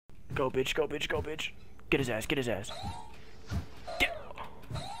Go, bitch, go, bitch, go, bitch. Get his ass, get his ass. Get.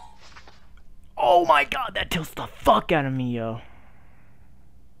 Oh my god, that tilts the fuck out of me, yo.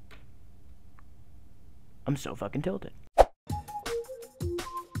 I'm so fucking tilted.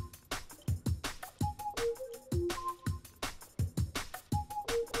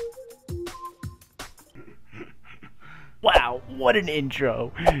 Wow, what an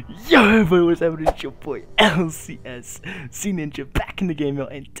intro. Yo, everybody, what's happening? It's your boy LCSzninja back in the game, yo,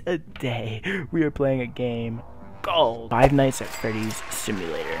 and today we are playing a game called Five Nights at Freddy's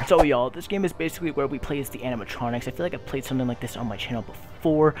Simulator. So y'all, this game is basically where we play as the animatronics. I feel like I've played something like this on my channel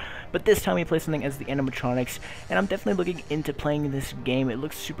before, but this time we play something as the animatronics, and I'm definitely looking into playing this game. It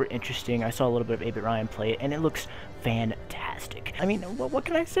looks super interesting. I saw a little bit of 8-Bit Ryan play it, and it looks fantastic. I mean, what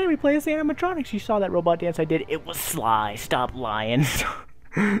can I say? We play as the animatronics. You saw that robot dance I did. It was sly. Stop lying.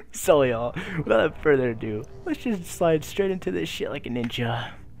 So y'all, without further ado, let's just slide straight into this shit like a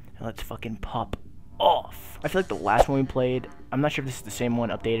ninja, and let's fucking pop off. I feel like the last one we played, I'm not sure if this is the same one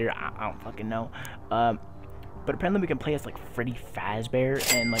updated, I don't fucking know, but apparently we can play as like Freddy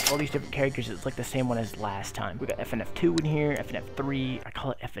Fazbear and like all these different characters. It's like the same one as last time. We got FNF 2 in here, FNF 3, I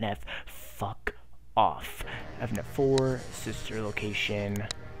call it FNF fuck off, FNF 4, sister location,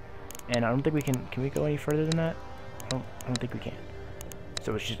 and I don't think we can we go any further than that? I don't think we can.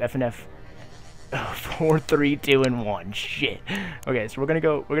 So it's just FNF 4, 3, 2, and 1. Shit. Okay, so we're gonna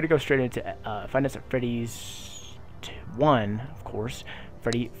go straight into Five Nights at Freddy's 1, of course.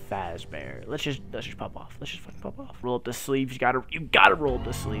 Freddy Fazbear. Let's just pop off. Let's just fucking pop off. Roll up the sleeves. You gotta roll up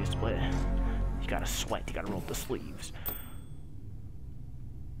the sleeves, but you gotta sweat. You gotta roll up the sleeves.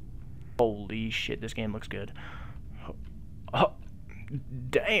 Holy shit, this game looks good. Oh,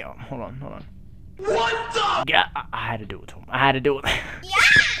 damn. Hold on. What the? Yeah, I had to do it to him. I had to do it. Yeah.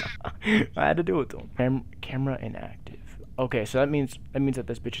 I had to do it to him. Camera inactive. Okay, so that means that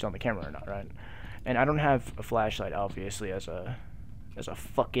this bitch is on the camera or not, right? And I don't have a flashlight, obviously, as a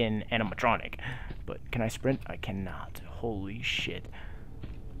fucking animatronic. But can I sprint? I cannot. Holy shit.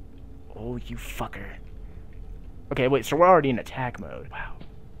 Oh, you fucker. Okay, wait. So we're already in attack mode. Wow.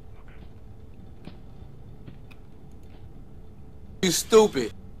 Okay. You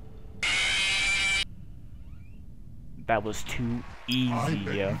stupid. That was too easy,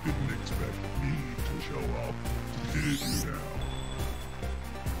 yo. You didn't expect me to show up, did you now?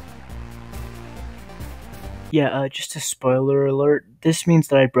 Yeah, just a spoiler alert. This means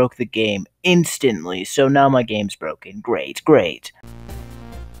that I broke the game instantly, so now my game's broken. Great.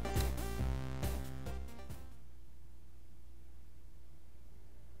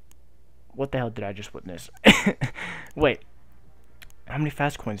 What the hell did I just witness? Wait. How many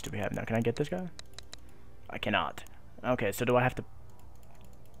fast coins do we have now? Can I get this guy? I cannot. Okay, so do I have to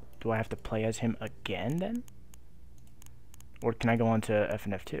play as him again then? Or can I go on to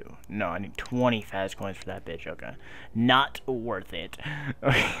FNF 2? No, I need 20 fast coins for that bitch. Okay. Not worth it.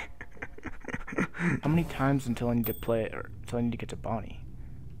 Okay. How many times until I need to play or until I need to get to Bonnie?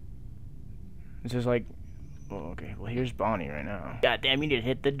 This is like, oh, okay. Well, here's Bonnie right now. God damn, you need to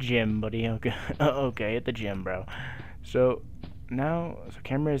hit the gym, buddy. Okay. Okay, hit the gym, bro. So now,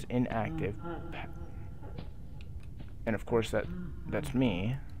 camera is inactive. And of course that's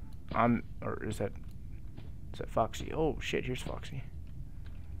me. Or is that Foxy? Oh shit, here's Foxy.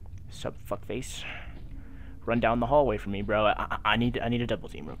 Sup, fuckface. Run down the hallway for me, bro. I need a double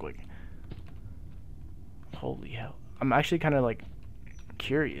team real quick. Holy hell. I'm actually kind of like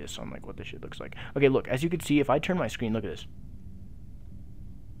curious on like what this shit looks like. Okay, look, as you can see, if I turn my screen, look at this.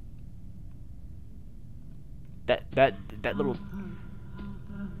 That little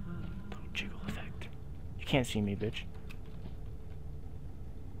jiggle effect. You can't see me, bitch.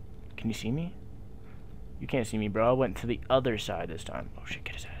 Can you see me? You can't see me, bro. I went to the other side this time. Oh shit,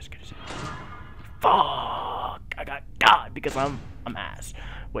 get his ass. Fuck! I got God because I'm ass.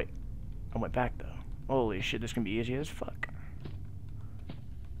 Wait, I went back though. Holy shit, this is gonna be easy as fuck.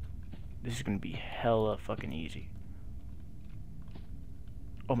 This is gonna be hella fucking easy.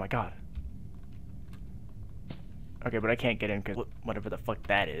 Oh my god. Okay, but I can't get in because whatever the fuck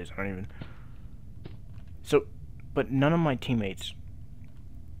that is. I don't even. So, but none of my teammates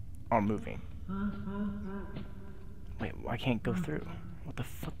are moving. Wait, I can't go through. What the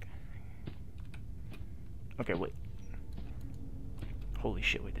fuck? Okay, wait. Holy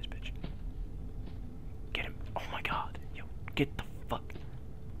shit, wait, this bitch. Get him. Oh my god. Yo, get the fuck.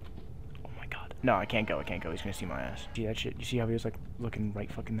 Oh my god. No, I can't go. He's gonna see my ass. See that shit? You see how he was like looking right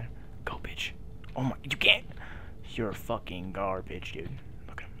fucking there? Go, bitch. Oh my, you can't. You're fucking garbage, dude.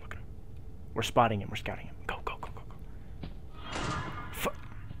 Look at him. We're spotting him. We're scouting him. Go.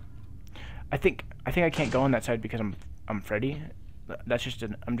 I think I can't go on that side because I'm Freddy. That's just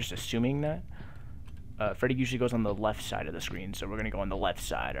I'm just assuming that. Freddy usually goes on the left side of the screen, so we're gonna go on the left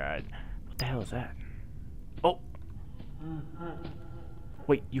side, alright? What the hell is that? Oh!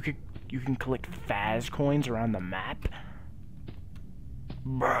 Wait, you can collect Faz coins around the map?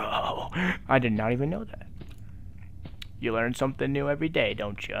 Bro, I did not even know that. You learn something new every day,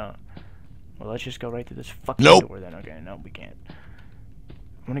 don't you? Well, let's just go right through this fucking door then. Okay, no, we can't.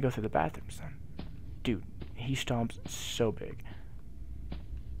 I'm gonna go through the bathrooms then. Dude, he stomps so big. I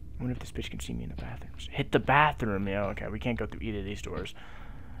wonder if this bitch can see me in the bathrooms. Hit the bathroom, yeah, okay, we can't go through either of these doors.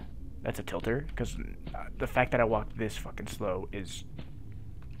 That's a tilter, because the fact that I walk this fucking slow is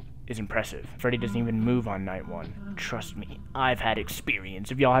impressive. Freddy doesn't even move on night 1. Trust me, I've had experience.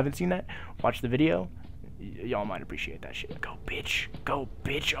 If y'all haven't seen that, watch the video. Y'all might appreciate that shit. Go, bitch. Go,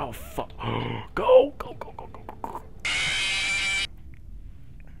 bitch. Oh, fuck. Go, go, go, go, go, go.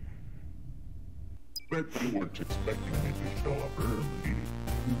 Bet you weren't expecting me to show up early.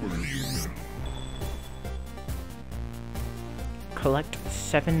 Who are you now? Collect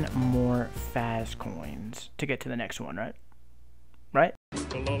 7 more Faz coins to get to the next one, right? Right?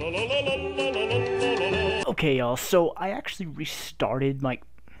 Okay, y'all, so I actually restarted my...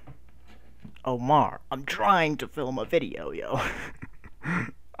 Omar, I'm trying to film a video, yo.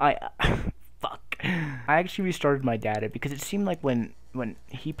 Fuck. I actually restarted my data because it seemed like when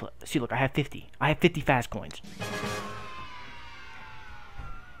he see, look, I have 50. I have 50 Faz coins.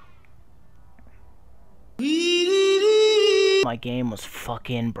 My game was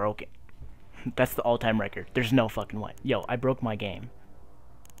fucking broken. That's the all-time record. There's no fucking way. Yo, I broke my game.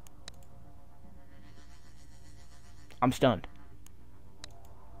 I'm stunned.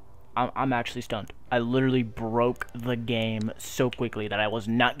 I'm actually stunned. I literally broke the game so quickly that I was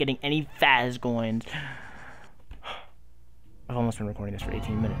not getting any Faz coins. I've almost been recording this for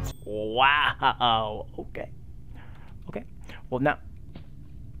 18 minutes. Wow. Okay. Okay. Well, now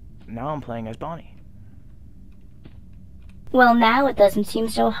I'm playing as Bonnie. Well, now it doesn't seem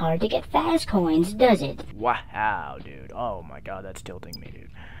so hard to get Faz coins, does it? Wow, dude. Oh my god, that's tilting me,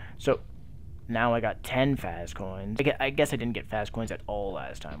 dude. So, now I got 10 Faz coins. I guess I didn't get Faz coins at all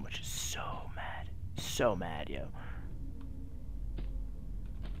last time, which is so mad. So mad, yo.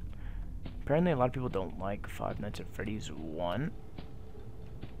 Apparently a lot of people don't like Five Nights at Freddy's 1.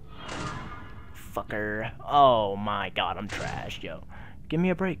 Fucker. Oh my god, I'm trashed, yo. Give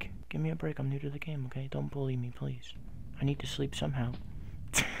me a break. Give me a break. I'm new to the game, okay? Don't bully me, please. I need to sleep somehow.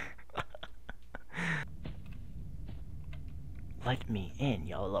 Let me in,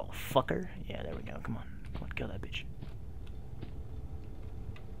 y'all little fucker. Yeah, there we go. Come on. Come on, kill that bitch.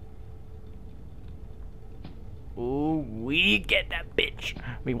 Ooh, we get that bitch.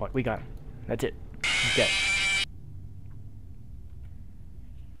 We got him. That's it. He's dead.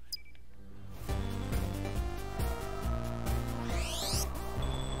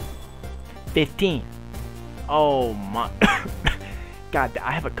 $15. Oh my. God,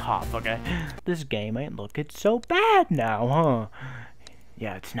 I have a cough, okay? This game ain't looking so bad now, huh?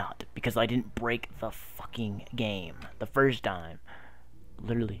 Yeah, it's not. Because I didn't break the fucking game the first time.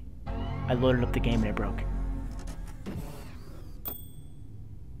 Literally. I loaded up the game and it broke.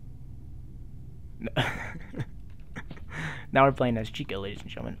 Now we're playing as Chica, ladies and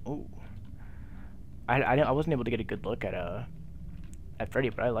gentlemen. Ooh. I wasn't able to get a good look at Freddy,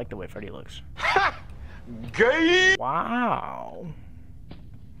 but I like the way Freddy looks. Ha! Gay! Wow.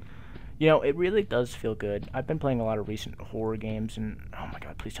 You know, it really does feel good. I've been playing a lot of recent horror games, and oh my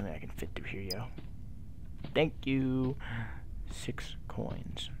god, please tell me I can fit through here, yo. Thank you. 6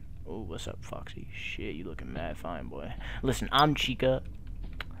 coins. Oh, what's up, Foxy? Shit, you looking mad fine, boy. Listen, I'm Chica,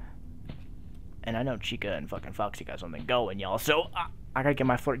 and I know Chica and fucking Foxy got something going, y'all. So I gotta get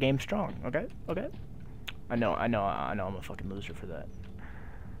my flirt game strong. Okay, okay. I know. I'm a fucking loser for that.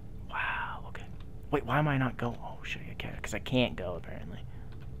 Wow. Okay. Wait, why am I not going? Oh shit, I can't, because I can't go apparently.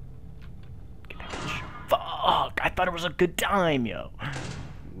 Fuck! I thought it was a good time, yo.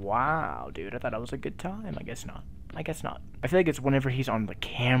 Wow, dude. I thought it was a good time. I guess not. I guess not. I feel like it's whenever he's on the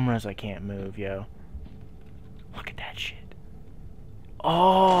cameras I can't move, yo. Look at that shit.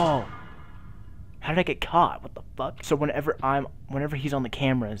 Oh! How did I get caught? What the fuck? So whenever he's on the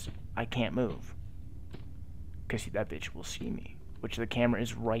cameras, I can't move. Because that bitch will see me. Which the camera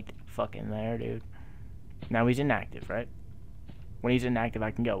is right fucking there, dude. Now he's inactive, right? When he's inactive,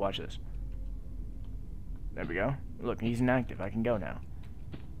 I can go. Watch this. There we go. Look, he's inactive. I can go now.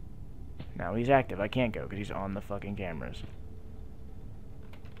 Now he's active. I can't go because he's on the fucking cameras.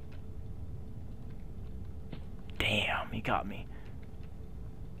 Damn, he got me.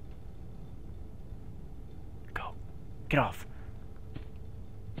 Go. Get off.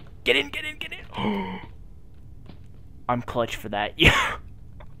 Get in, get in, get in. I'm clutch for that. Yeah.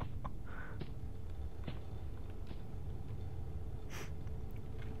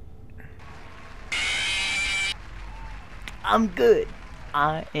 I'm good.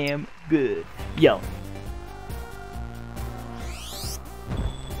 I am good. Yo.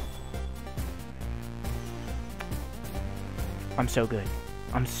 I'm so good.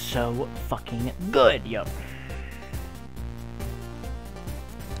 I'm so fucking good, yo.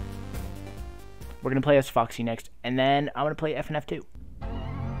 We're gonna play as Foxy next, and then I'm gonna play Fnaf 2.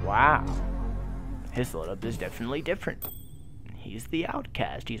 Wow. His loadup is definitely different. He's the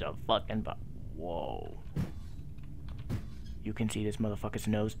outcast. He's a fucking whoa. You can see this motherfucker's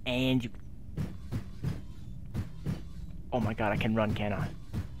nose, and you... Oh my god, I can run, can't I?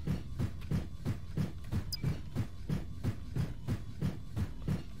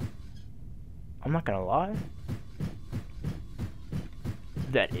 I'm not gonna lie.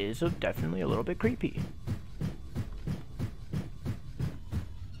 That is definitely a little bit creepy.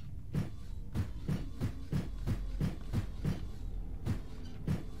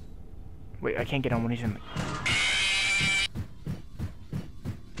 Wait, I can't get on when he's in the...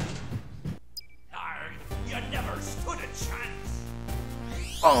 You never stood a chance.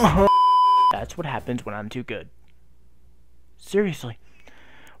 Oh, that's what happens when I'm too good. Seriously.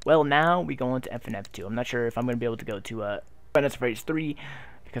 Well, now we go into Fnaf 2. I'm not sure if I'm going to be able to go to Five Nights at Freddy's 3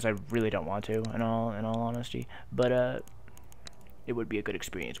 because I really don't want to, in all honesty. But it would be a good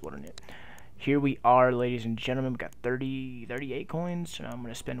experience, wouldn't it? Here we are, ladies and gentlemen. We got 38 coins, and I'm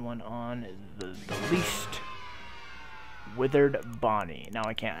going to spend one on the least withered Bonnie. Now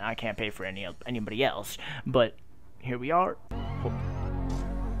I can't pay for anybody else, but here we are.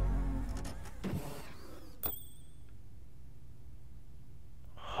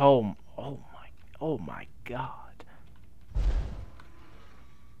 Oh my god.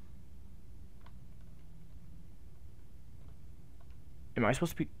 Am I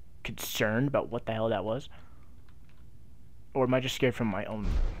supposed to be concerned about what the hell that was? Or am I just scared from my own...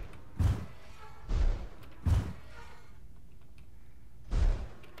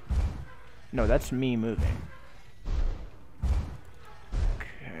 No, that's me moving.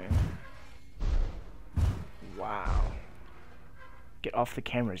 Okay. Wow. Get off the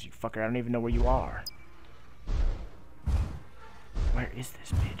cameras, you fucker. I don't even know where you are. Where is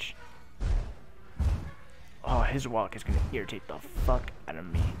this bitch? Oh, his walk is gonna irritate the fuck out of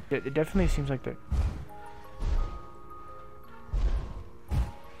me. It definitely seems like the...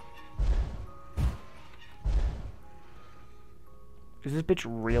 Is this bitch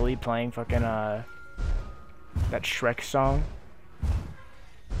really playing fucking, that Shrek song?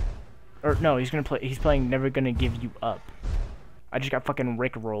 Or, no, he's playing Never Gonna Give You Up. I just got fucking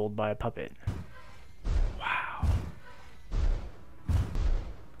rickrolled by a puppet. Wow.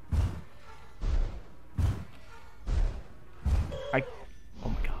 Oh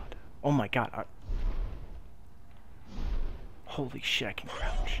my god. Oh my god. Holy shit, I can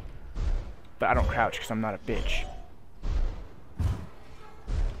crouch. But I don't crouch because I'm not a bitch.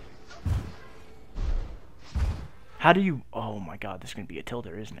 How do you... Oh my god, this is gonna be a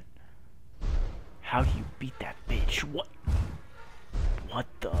tilter, isn't it? How do you beat that bitch? What? What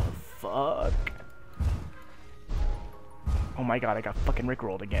the fuck? Oh my god, I got fucking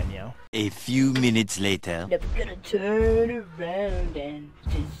rickrolled again, yo. A few minutes later. Never gonna turn around and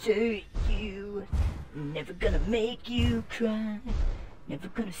desert you. Never gonna make you cry. Never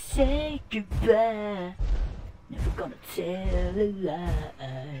gonna say goodbye. Never gonna tell a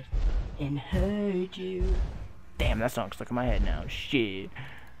lie and hurt you. Damn, that song's stuck in my head now. Shit.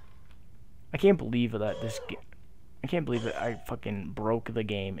 I can't believe that I can't believe that I fucking broke the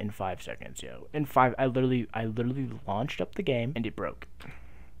game in 5 seconds, yo. In 5, I literally launched up the game and it broke.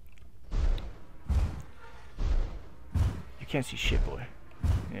 You can't see shit, boy.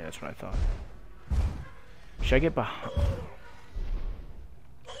 Yeah, that's what I thought. Should I get behind?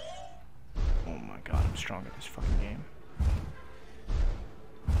 Oh my god, I'm strong at this fucking game.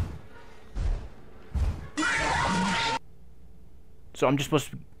 So I'm just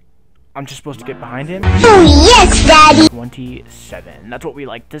supposed to get behind him? Oh yes, Daddy! 27. That's what we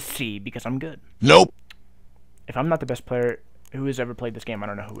like to see because I'm good. Nope. If I'm not the best player who has ever played this game, I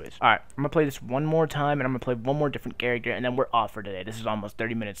don't know who is. Alright, I'm gonna play this one more time and I'm gonna play one more different character and then we're off for today. This is almost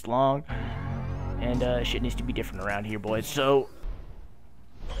 30 minutes long. And shit needs to be different around here, boys. So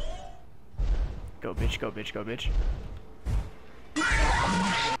go bitch, go bitch, go bitch.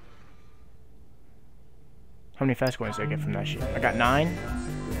 How many fast coins did I get from that shit? I got 9.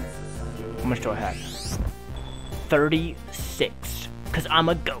 How much do I have? 36. Because I'm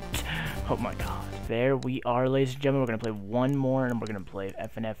a goat. Oh my god. There we are, ladies and gentlemen. We're going to play one more, and we're going to play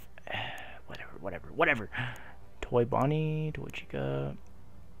Fnaf. Whatever. Toy Bonnie, Toy Chica.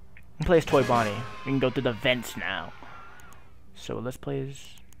 Let's play as Toy Bonnie. We can go through the vents now. So let's play as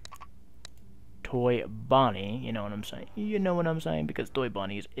Toy Bonnie. You know what I'm saying? You know what I'm saying? Because Toy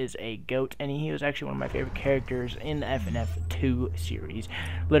Bonnie is a goat, and he was actually one of my favorite characters in the FNF 2 series.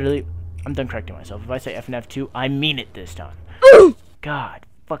 Literally, I'm done correcting myself. If I say FNF 2, I mean it this time. God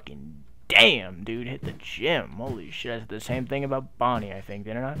fucking damn, dude, hit the gym. Holy shit, I said the same thing about Bonnie, I think,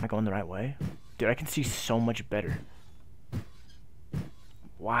 didn't I? Am I going the right way? Dude, I can see so much better.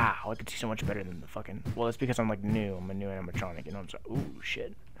 Wow, I can see so much better than the fucking... Well, that's because I'm, like, new. I'm a new animatronic, you know what I'm saying? Ooh,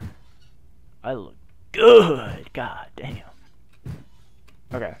 shit. I look good. God damn.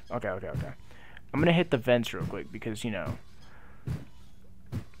 Okay. I'm gonna hit the vents real quick because, you know...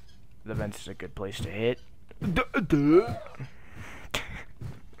 The vents is a good place to hit.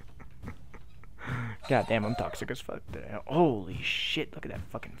 God damn, I'm toxic as fuck today. Holy shit, look at that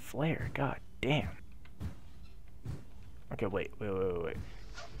fucking flare. God damn. Okay, wait.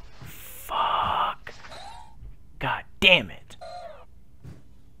 Fuck. God damn it.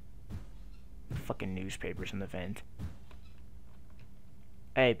 Fucking newspapers in the vent.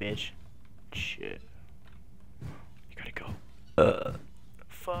 Hey, bitch. Shit. You gotta go.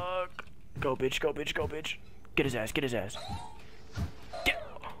 Fuck. Go, bitch, go, bitch, go, bitch. Get his ass, get his ass.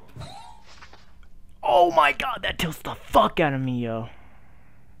 Oh my god, that tilts the fuck out of me, yo.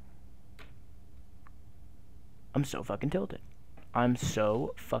 I'm so fucking tilted. I'm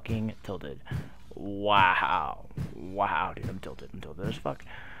so fucking tilted. Wow. Wow, dude, I'm tilted as fuck.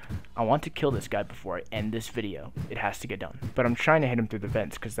 I want to kill this guy before I end this video. It has to get done. But I'm trying to hit him through the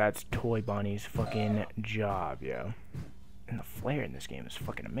vents, because that's Toy Bonnie's fucking job, yo. And the flare in this game is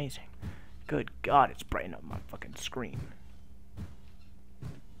fucking amazing. Good god, it's brightening up my fucking screen.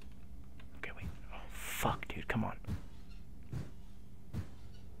 Okay, wait. Oh, fuck, dude, come on.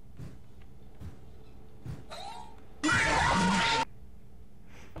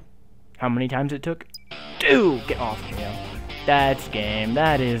 How many times it took? Dude, get off me, yo. That's game.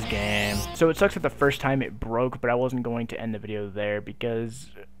 That is game. So it sucks that the first time it broke, but I wasn't going to end the video there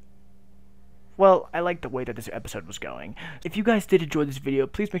because... Well, I like the way that this episode was going. If you guys did enjoy this video,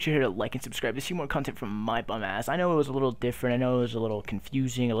 please make sure to hit a like and subscribe to see more content from my bum ass. I know it was a little different. I know it was a little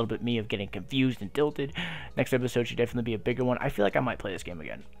confusing. A little bit me of getting confused and tilted. Next episode should definitely be a bigger one. I feel like I might play this game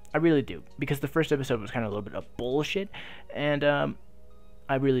again. I really do. Because the first episode was kind of a little bit of bullshit. And,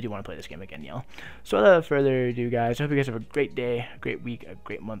 I really do want to play this game again, y'all. So without further ado, guys, I hope you guys have a great day, a great week, a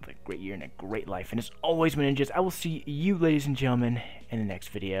great month, a great year, and a great life. And as always, my ninjas, I will see you, ladies and gentlemen, in the next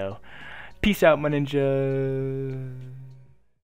video. Peace out, my ninja.